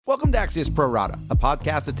Welcome to Axios Pro Rata, a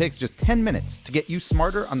podcast that takes just 10 minutes to get you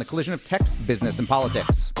smarter on the collision of tech, business, and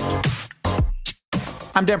politics.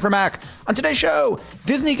 I'm Dan Primack. On today's show,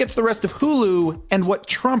 Disney gets the rest of Hulu and what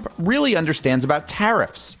Trump really understands about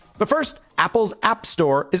tariffs. But first, Apple's App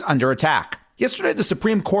Store is under attack. Yesterday, the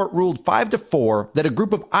Supreme Court ruled 5-4 that a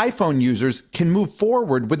group of iPhone users can move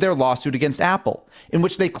forward with their lawsuit against Apple, in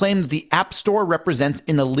which they claim that the App Store represents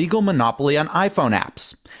an illegal monopoly on iPhone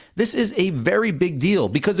apps. This is a very big deal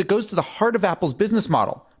because it goes to the heart of Apple's business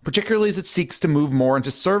model, particularly as it seeks to move more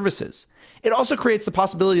into services. It also creates the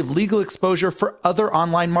possibility of legal exposure for other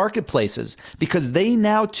online marketplaces because they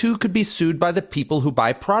now too could be sued by the people who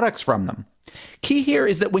buy products from them. Key here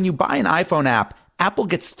is that when you buy an iPhone app, Apple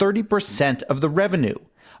gets 30% of the revenue.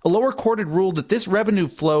 A lower court had ruled that this revenue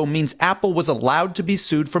flow means Apple was allowed to be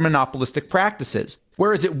sued for monopolistic practices,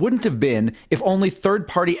 whereas it wouldn't have been if only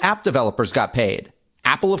third-party app developers got paid.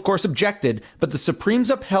 Apple, of course, objected, but the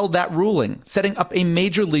Supremes upheld that ruling, setting up a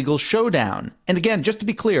major legal showdown. And again, just to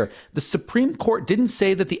be clear, the Supreme Court didn't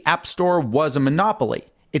say that the App Store was a monopoly.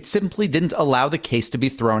 It simply didn't allow the case to be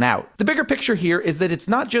thrown out. The bigger picture here is that it's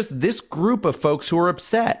not just this group of folks who are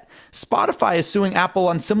upset. Spotify is suing Apple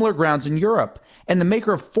on similar grounds in Europe, and the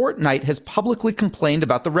maker of Fortnite has publicly complained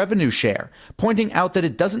about the revenue share, pointing out that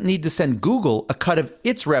it doesn't need to send Google a cut of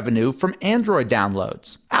its revenue from Android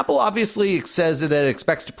downloads. Apple obviously says that it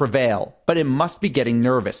expects to prevail, but it must be getting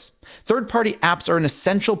nervous. Third-party apps are an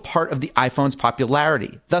essential part of the iPhone's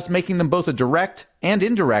popularity, thus making them both a direct and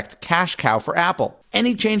indirect cash cow for Apple.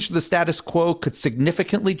 Any change to the status quo could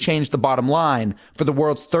significantly change the bottom line for the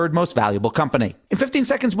world's third most valuable company. In 15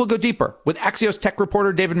 seconds, we'll go deeper with Axios tech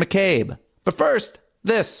reporter David McCabe. But first,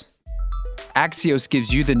 this. Axios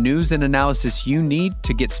gives you the news and analysis you need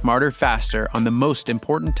to get smarter faster on the most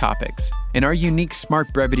important topics. In our unique Smart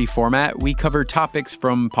Brevity format, we cover topics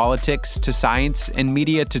from politics to science and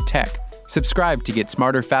media to tech. Subscribe to get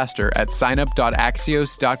smarter faster at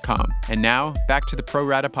signup.axios.com. And now, back to the Pro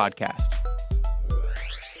Rata podcast.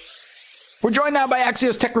 We're joined now by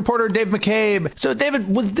Axios tech reporter Dave McCabe. So,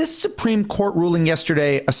 David, was this Supreme Court ruling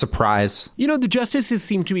yesterday a surprise? You know, the justices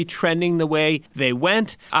seem to be trending the way they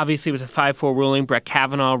went. Obviously, it was a 5-4 ruling, Brett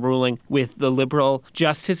Kavanaugh ruling with the liberal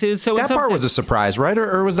justices. So that part was a surprise, right?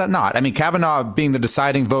 Or was that not? I mean, Kavanaugh being the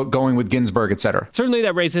deciding vote, going with Ginsburg, et cetera. Certainly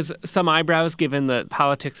that raises some eyebrows given the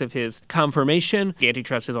politics of his confirmation.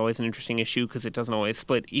 Antitrust is always an interesting issue because it doesn't always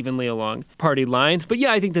split evenly along party lines. But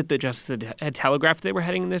yeah, I think that the justices had telegraphed they were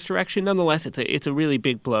heading in this direction. Nonetheless, it's a really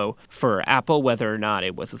big blow for Apple, whether or not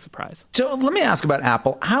it was a surprise. So let me ask about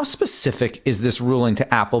Apple. How specific is this ruling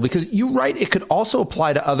to Apple? Because you write it could also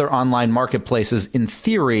apply to other online marketplaces in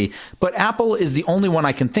theory, but Apple is the only one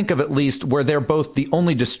I can think of, at least, where they're both the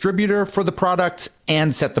only distributor for the products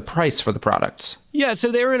and set the price for the products. Yeah,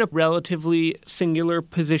 so they're in a relatively singular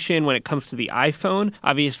position when it comes to the iPhone.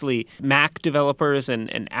 Obviously, Mac developers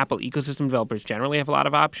and Apple ecosystem developers generally have a lot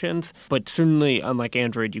of options, but certainly, unlike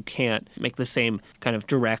Android, you can't make the same kind of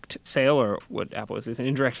direct sale, or what Apple is an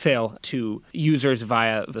indirect sale, to users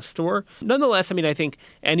via the store. Nonetheless, I mean, I think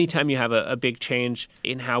anytime you have a big change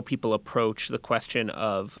in how people approach the question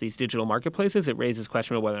of these digital marketplaces, it raises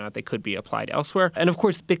question of whether or not they could be applied elsewhere. And of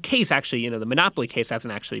course, the case actually, the monopoly case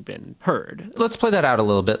hasn't actually been heard. Let's play that out a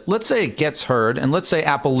little bit. Let's say it gets heard, and let's say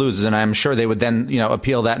Apple loses, and I'm sure they would then,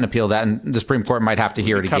 appeal that, and the Supreme Court might have to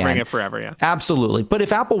hear it again. Covering it forever, yeah. Absolutely. But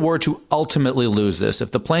if Apple were to ultimately lose this,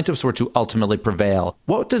 if the plaintiffs were to ultimately prevail,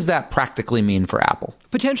 what does that practically mean for Apple?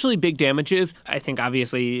 Potentially big damages. I think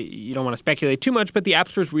obviously you don't want to speculate too much, but the App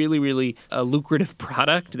Store is really, really a lucrative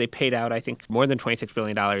product. They paid out, I think, more than $26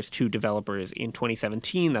 billion to developers in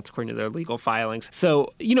 2017. That's according to their legal filings.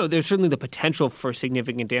 So, there's certainly the potential for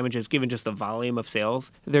significant damages given just the volume of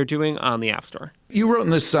sales they're doing on the App Store. You wrote in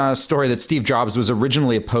this story that Steve Jobs was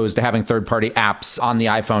originally opposed to having third-party apps on the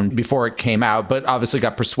iPhone before it came out, but obviously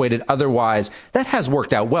got persuaded otherwise. That has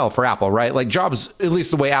worked out well for Apple, right? Like Jobs, at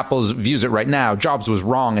least the way Apple views it right now, Jobs was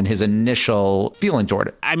wrong in his initial feeling toward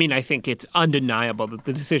it. I mean, I think it's undeniable that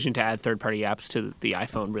the decision to add third-party apps to the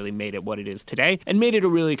iPhone really made it what it is today and made it a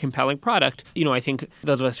really compelling product. I think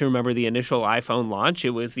those of us who remember the initial iPhone launch,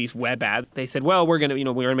 it was these web apps. They said, well, we're going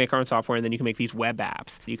to make our own software, and then you can make these web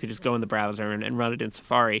apps. You could just go in the browser and run it in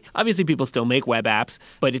Safari. Obviously, people still make web apps,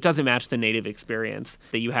 but it doesn't match the native experience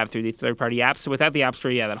that you have through the third-party apps. So without the App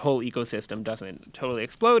Store, that whole ecosystem doesn't totally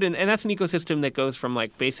explode. And that's an ecosystem that goes from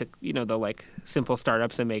basic, the simple start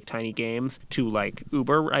startups that make tiny games to like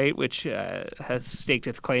Uber, right, which has staked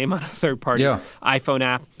its claim on a third-party iPhone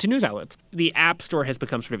app, to news outlets. The App Store has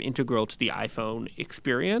become sort of integral to the iPhone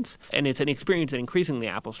experience, and it's an experience that increasingly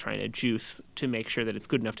Apple's trying to juice to make sure that it's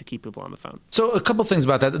good enough to keep people on the phone. So a couple things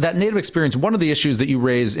about that native experience. One of the issues that you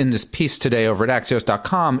raise in this piece today over at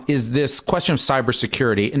Axios.com is this question of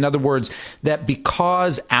cybersecurity. In other words, that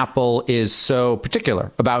because Apple is so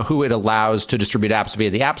particular about who it allows to distribute apps via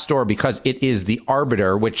the App Store, because it is the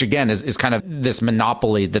arbiter, which again is kind of this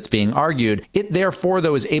monopoly that's being argued, it therefore,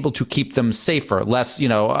 though, is able to keep them safer, less,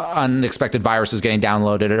 unexpected viruses getting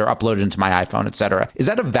downloaded or uploaded into my iPhone, et cetera. Is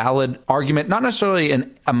that a valid argument? Not necessarily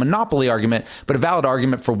a monopoly argument, but a valid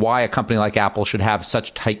argument for why a company like Apple should have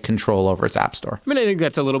such tight control over its App Store? I mean, I think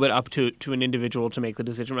that's a little bit up to an individual to make the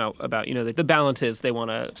decision about the balances they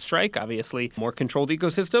want to strike. Obviously, more controlled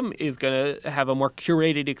ecosystem is going to have a more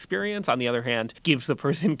curated experience. On the other hand, gives the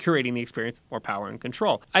person curating the experience more power and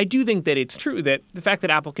control. I do think that it's true that the fact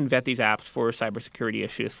that Apple can vet these apps for cybersecurity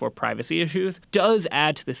issues, for privacy issues, does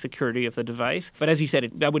add to the security of the device. But as you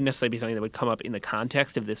said, that wouldn't necessarily be something that would come up in the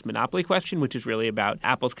context of this monopoly question, which is really about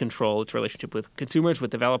Apple's control, its relationship with consumers,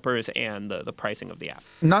 with developers, and the pricing of the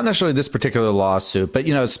apps. Not necessarily this particular lawsuit, but,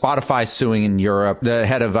 Spotify suing in Europe, the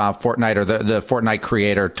head of Fortnite, or the Fortnite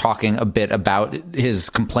creator, talking a bit about his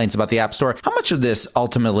complaints about the App Store. How much of this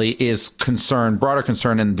ultimately is broader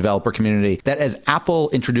concern in the developer community, that as Apple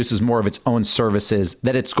introduces more of its own services,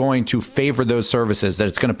 that it's going to favor those services, that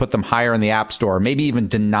it's going to put them higher in the App Store, maybe even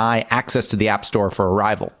deny access to the App Store for a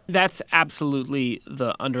rival? That's absolutely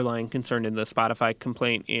the underlying concern in the Spotify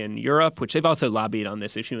complaint in Europe, which they've also lobbied on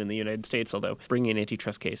this issue in the United States, although bringing an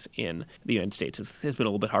antitrust case in the United States has been a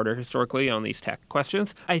little bit harder historically on these tech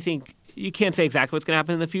questions. I think you can't say exactly what's going to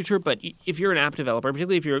happen in the future, but if you're an app developer,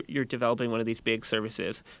 particularly if you're developing one of these big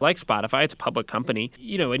services like Spotify, it's a public company,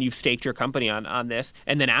 and you've staked your company on this,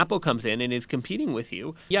 and then Apple comes in and is competing with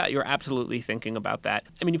you, yeah, you're absolutely thinking about that.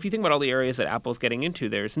 I mean, if you think about all the areas that Apple's getting into,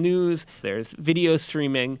 there's news, there's video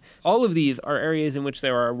streaming, all of these are areas in which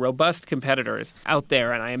there are robust competitors out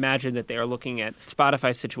there, and I imagine that they are looking at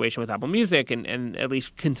Spotify's situation with Apple Music and at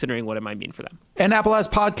least considering what it might mean for them. And Apple has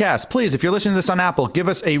podcasts. Please, if you're listening to this on Apple, give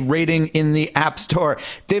us a rating in the App Store.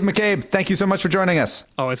 Dave McCabe, thank you so much for joining us.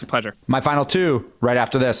 Always a pleasure. My final two, right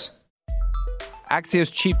after this.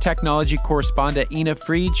 Axios chief technology correspondent Ina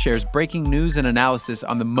Fried shares breaking news and analysis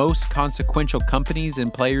on the most consequential companies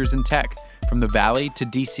and players in tech, from the Valley to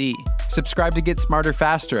DC. Subscribe to get smarter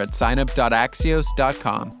faster at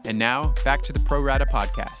signup.axios.com. And now, back to the Pro Rata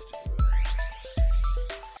podcast.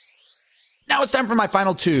 Now it's time for my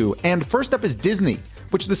final two. And first up is Disney,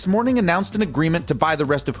 which this morning announced an agreement to buy the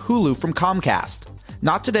rest of Hulu from Comcast.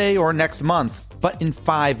 Not today or next month, but in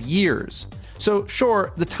 5 years. So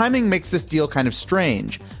sure, the timing makes this deal kind of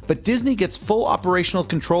strange, but Disney gets full operational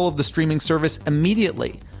control of the streaming service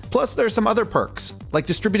immediately. Plus, there are some other perks, like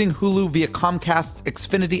distributing Hulu via Comcast's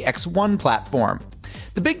Xfinity X1 platform.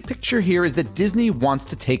 The big picture here is that Disney wants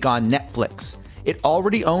to take on Netflix. It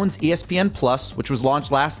already owns ESPN Plus, which was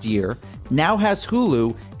launched last year, now has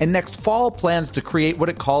Hulu, and next fall plans to create what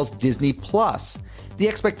it calls Disney Plus. The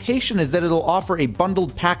expectation is that it'll offer a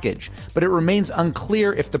bundled package, but it remains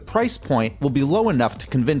unclear if the price point will be low enough to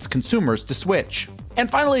convince consumers to switch. And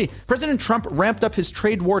finally, President Trump ramped up his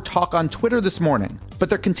trade war talk on Twitter this morning, but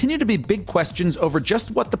there continue to be big questions over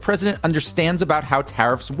just what the president understands about how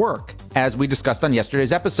tariffs work, as we discussed on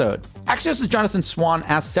yesterday's episode. Axios' Jonathan Swan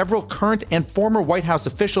asked several current and former White House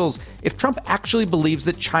officials if Trump actually believes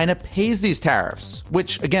that China pays these tariffs,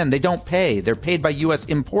 which, again, they don't pay. They're paid by U.S.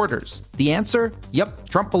 importers. The answer? Yep,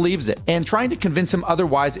 Trump believes it. And trying to convince him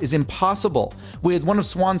otherwise is impossible, with one of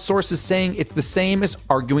Swan's sources saying it's the same as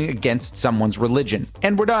arguing against someone's religion.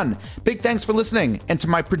 And we're done. Big thanks for listening. And to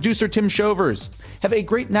my producer, Tim Shovers. Have a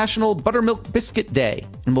great National Buttermilk Biscuit Day.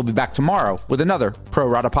 And we'll be back tomorrow with another Pro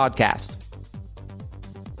Rata podcast.